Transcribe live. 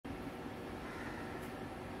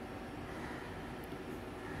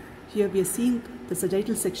Here we are seeing the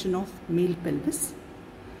sagittal section of male pelvis.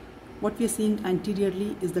 What we are seeing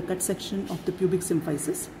anteriorly is the cut section of the pubic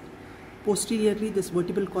symphysis. Posteriorly, this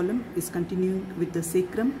vertebral column is continuing with the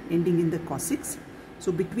sacrum ending in the coccyx.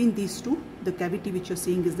 So between these two, the cavity which you are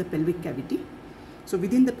seeing is the pelvic cavity. So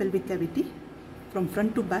within the pelvic cavity, from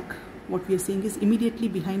front to back, what we are seeing is immediately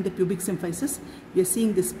behind the pubic symphysis, we are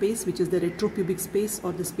seeing this space which is the retropubic space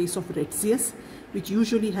or the space of Retzius, which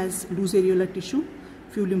usually has loose areolar tissue,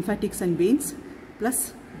 few lymphatics and veins,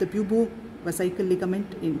 plus the pubo-vesical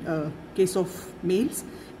ligament in case of males,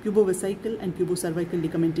 pubo-vesical and pubo-cervical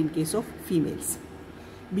ligament in case of females.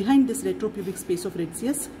 Behind this retropubic space of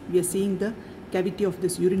Retzius, we are seeing the cavity of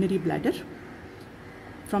this urinary bladder.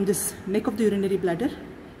 From this neck of the urinary bladder,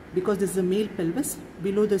 because this is a male pelvis,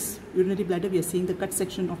 below this urinary bladder we are seeing the cut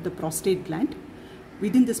section of the prostate gland.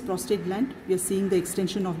 Within this prostate gland, we are seeing the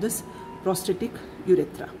extension of this prostatic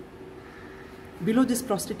urethra. Below this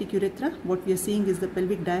prostatic urethra, what we are seeing is the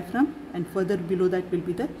pelvic diaphragm, and further below that will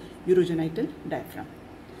be the urogenital diaphragm.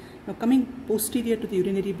 Now coming posterior to the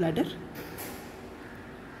urinary bladder,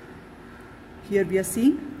 here we are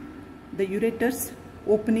seeing the ureters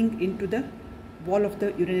opening into the wall of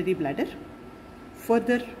the urinary bladder.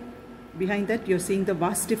 Further behind that, you are seeing the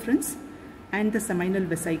vas deferens and the seminal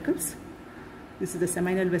vesicles. This is the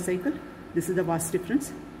seminal vesicle, this is the vas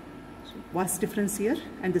deferens. So vas deferens here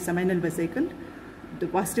and the seminal vesicle. The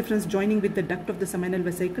vas deferens joining with the duct of the seminal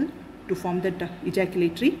vesicle to form the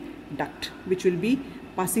ejaculatory duct, which will be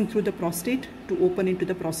passing through the prostate to open into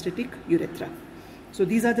the prostatic urethra. So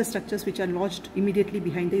these are the structures which are lodged immediately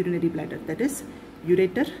behind the urinary bladder, that is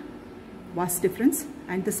ureter, vas deferens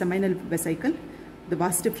and the seminal vesicle, the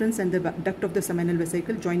vas deferens and the duct of the seminal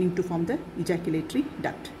vesicle joining to form the ejaculatory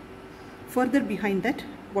duct. Further behind that,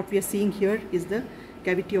 what we are seeing here is the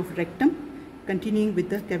cavity of rectum, continuing with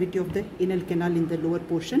the cavity of the anal canal in the lower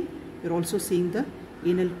portion. We are also seeing the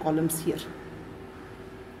anal columns here.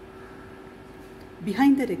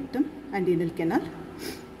 Behind the rectum and anal canal,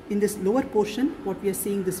 in this lower portion, what we are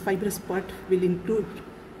seeing, this fibrous part will include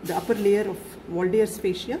the upper layer of Waldear's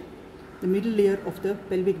fascia, the middle layer of the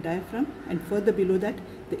pelvic diaphragm, and further below that,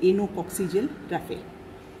 the anococcygeal raphe.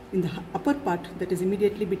 In the upper part, that is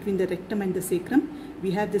immediately between the rectum and the sacrum,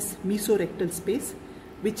 we have this mesorectal space,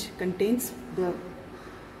 which contains the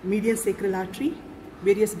medial sacral artery,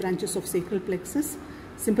 various branches of sacral plexus,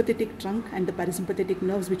 sympathetic trunk and the parasympathetic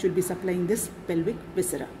nerves which will be supplying this pelvic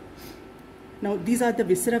viscera. Now these are the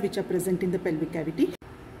viscera which are present in the pelvic cavity.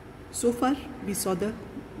 So far we saw the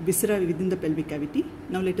viscera within the pelvic cavity.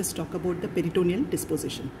 Now let us talk about the peritoneal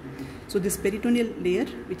disposition. So this peritoneal layer,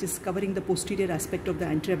 which is covering the posterior aspect of the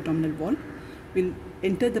anterior-abdominal wall, will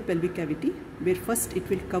enter the pelvic cavity, where first it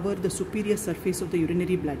will cover the superior surface of the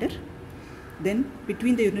urinary bladder. Then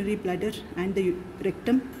between the urinary bladder and the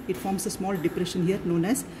rectum, it forms a small depression here known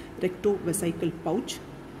as rectovesical pouch,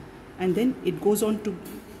 and then it goes on to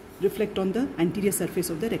reflect on the anterior surface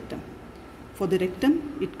of the rectum. For the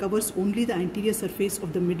rectum, it covers only the anterior surface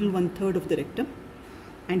of the middle 1/3 of the rectum,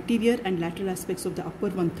 anterior and lateral aspects of the upper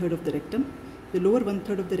 1/3 of the rectum. The lower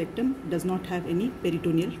 1/3 of the rectum does not have any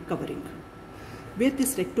peritoneal covering. Where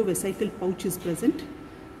this rectovesical pouch is present,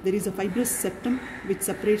 there is a fibrous septum which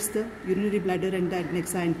separates the urinary bladder and the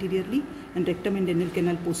adnexa anteriorly and rectum and anal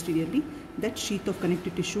canal posteriorly. That sheath of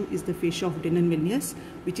connective tissue is the fascia of Denon-Villiers,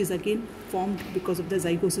 which is again formed because of the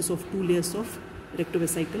zygosis of two layers of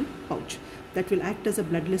rectovesical pouch. That will act as a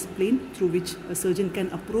bloodless plane through which a surgeon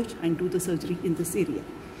can approach and do the surgery in this area.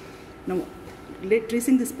 Now,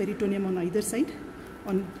 tracing this peritoneum on either side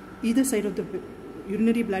of the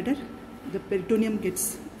urinary bladder, the peritoneum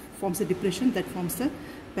forms a depression that forms the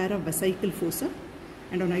paravesical fossa,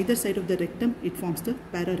 and on either side of the rectum it forms the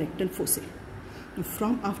pararectal fossae.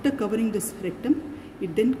 Now after covering this rectum,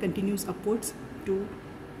 it then continues upwards to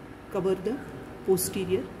cover the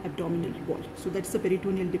posterior abdominal wall. So that's the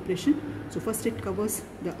peritoneal depression. So first it covers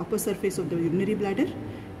the upper surface of the urinary bladder,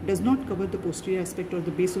 does not cover the posterior aspect or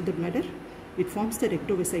the base of the bladder. It forms the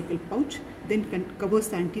rectovesical pouch, then covers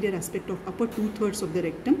the anterior aspect of upper 2/3 of the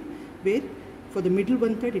rectum, where for the middle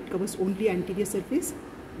 1/3 it covers only anterior surface,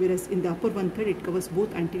 whereas in the upper 1/3 it covers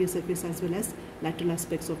both anterior surface as well as lateral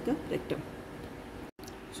aspects of the rectum.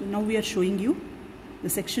 So now we are showing you the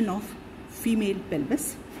section of female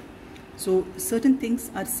pelvis. So certain things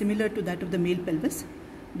are similar to that of the male pelvis.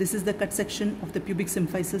 This is the cut section of the pubic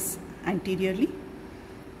symphysis anteriorly.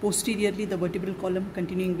 Posteriorly, the vertebral column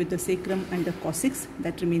continuing with the sacrum and the coccyx,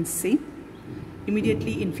 that remains same.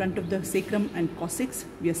 Immediately in front of the sacrum and coccyx,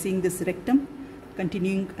 we are seeing this rectum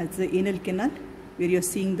continuing as the anal canal, where you are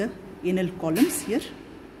seeing the anal columns here.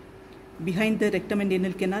 Behind the rectum and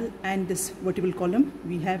anal canal and this vertebral column,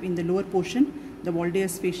 we have in the lower portion the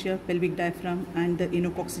Waldeus fascia, pelvic diaphragm, and the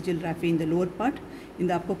anococcygeal raphe in the lower part. In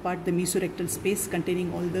the upper part, the mesorectal space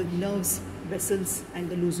containing all the nerves, vessels, and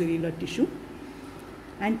the loose areolar tissue.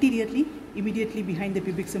 Anteriorly, immediately behind the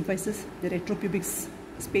pubic symphysis, the retropubic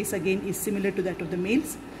space again is similar to that of the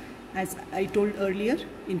males. As I told earlier,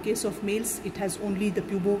 in case of males, it has only the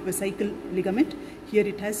pubovesical ligament. Here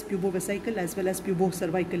it has pubovesical as well as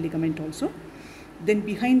pubocervical ligament also. Then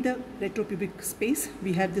behind the retropubic space,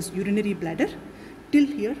 we have this urinary bladder. Till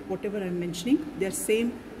here, whatever I am mentioning, they are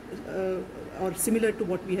same or similar to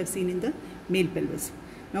what we have seen in the male pelvis.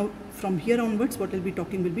 Now, from here onwards, what I will be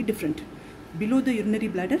talking will be different. Below the urinary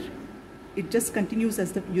bladder, it just continues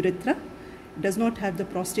as the urethra. It does not have the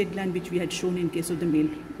prostate gland which we had shown in case of the male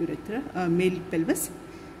urethra, male pelvis.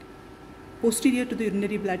 Posterior to the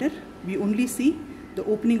urinary bladder, we only see the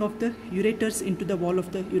opening of the ureters into the wall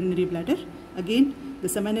of the urinary bladder. Again, the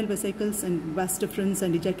seminal vesicles and vas deferens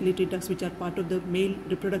and ejaculatory ducts, which are part of the male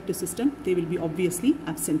reproductive system, they will be obviously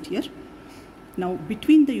absent here. Now,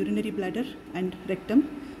 between the urinary bladder and rectum,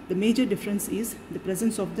 the major difference is the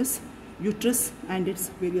presence of this uterus and its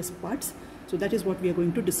various parts. So that is what we are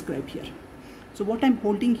going to describe here. So what I am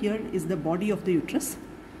holding here is the body of the uterus.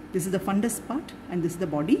 This is the fundus part and this is the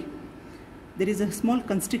body. There is a small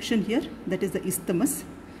constriction here, that is the isthmus.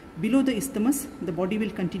 Below the isthmus, the body will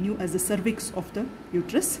continue as the cervix of the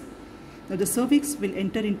uterus. Now the cervix will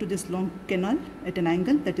enter into this long canal at an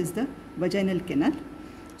angle, that is the vaginal canal.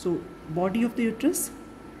 So body of the uterus,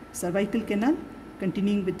 cervical canal,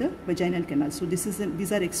 continuing with the vaginal canal. So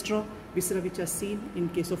these are extra viscera which are seen in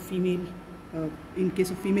case of female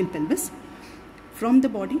pelvis. From the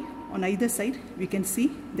body, on either side, we can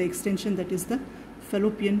see the extension, that is the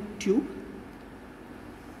fallopian tube.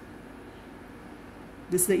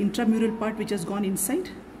 This is the intramural part which has gone inside.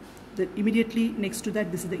 Immediately next to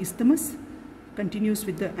that, this is the isthmus, continues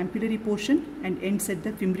with the ampullary portion and ends at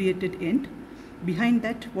the fimbriated end. Behind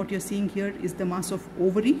that, what you are seeing here is the mass of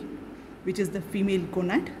ovary, which is the female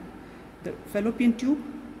gonad. The fallopian tube,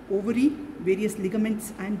 ovary, various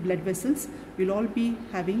ligaments and blood vessels will all be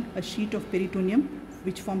having a sheet of peritoneum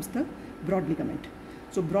which forms the broad ligament.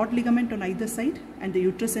 So broad ligament on either side and the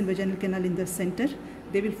uterus and vaginal canal in the center,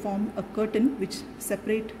 they will form a curtain which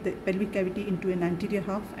separate the pelvic cavity into an anterior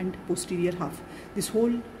half and posterior half. This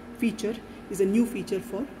whole feature is a new feature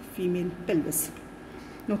for female pelvis.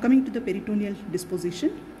 Now coming to the peritoneal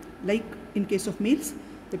disposition, like in case of males,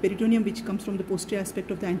 the peritoneum which comes from the posterior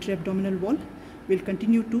aspect of the anterior abdominal wall will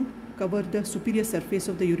continue to cover the superior surface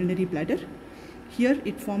of the urinary bladder. Here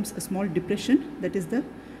it forms a small depression, that is the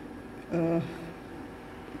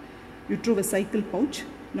utrovesical pouch.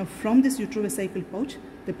 Now from this utrovesical pouch,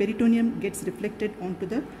 the peritoneum gets reflected onto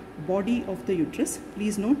the body of the uterus.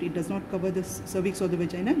 Please note, it does not cover the cervix or the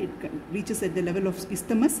vagina. It reaches at the level of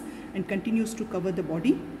isthmus and continues to cover the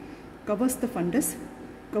body, covers the fundus,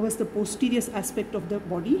 covers the posterior aspect of the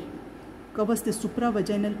body, covers the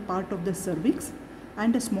supravaginal part of the cervix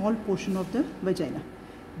and a small portion of the vagina.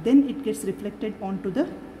 Then it gets reflected onto the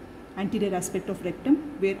anterior aspect of rectum,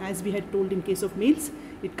 where, as we had told in case of males,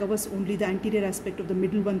 it covers only the anterior aspect of the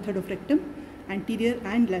middle 1/3 of rectum, anterior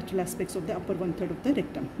and lateral aspects of the upper 1/3 of the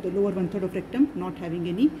rectum, the lower 1/3 of rectum not having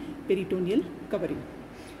any peritoneal covering.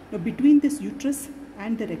 Now between this uterus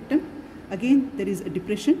and the rectum, again there is a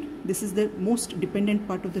depression. This is the most dependent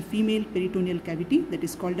part of the female peritoneal cavity, that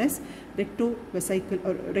is called as rectovesical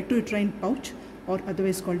or rectouterine pouch, or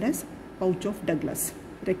otherwise called as pouch of Douglas.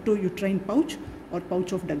 Rectouterine pouch or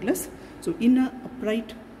pouch of Douglas. So in a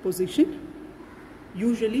upright position,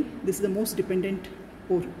 usually this is the most dependent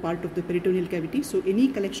part of the peritoneal cavity. So any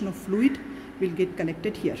collection of fluid will get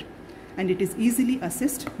collected here, and it is easily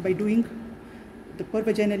assessed by doing the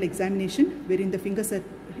pervaginal examination, wherein the fingers are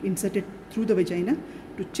inserted through the vagina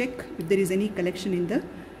to check if there is any collection in the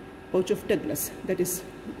pouch of Douglas. That is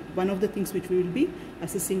one of the things which we will be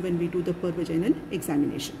assessing when we do the pervaginal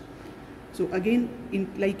examination. So again,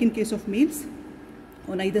 like in case of males,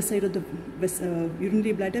 on either side of the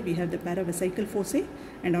urinary bladder we have the paravesical fossa,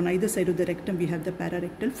 and on either side of the rectum we have the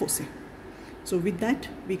pararectal fossa. So with that,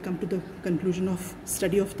 we come to the conclusion of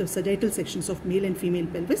study of the sagittal sections of male and female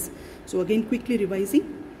pelvis. So again, quickly revising: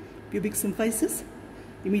 pubic symphysis,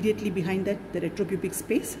 immediately behind that the retropubic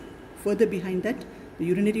space, further behind that the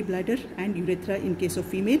urinary bladder and urethra in case of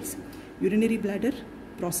females, urinary bladder,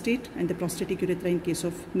 prostate and the prostatic urethra in case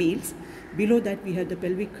of males. Below that we have the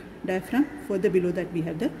pelvic diaphragm, further below that we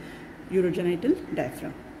have the urogenital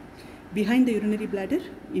diaphragm. Behind the urinary bladder,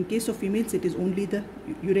 in case of females it is only the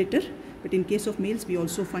ureter, but in case of males we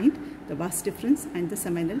also find the vas deferens and the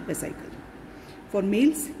seminal vesicle. For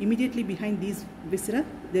males, immediately behind these viscera,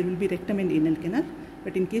 there will be rectum and anal canal.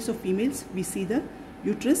 But in case of females, we see the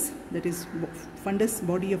uterus, that is fundus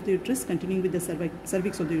body of the uterus, continuing with the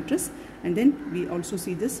cervix of the uterus, and then we also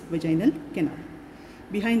see this vaginal canal.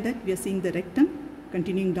 Behind that, we are seeing the rectum,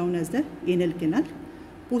 continuing down as the anal canal.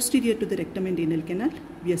 Posterior to the rectum and anal canal,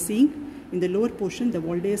 we are seeing in the lower portion the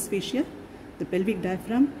Waldeus fascia, the pelvic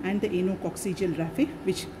diaphragm, and the anococcygeal raphe,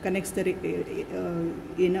 which connects the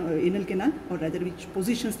anal canal, or rather which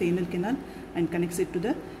positions the anal canal and connects it to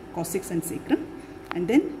the coccyx and sacrum. And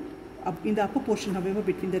then in the upper portion, however,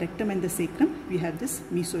 between the rectum and the sacrum, we have this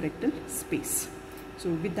mesorectal space. So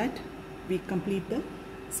with that, we complete the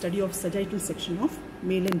study of sagittal section of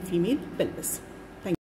male and female pelvis.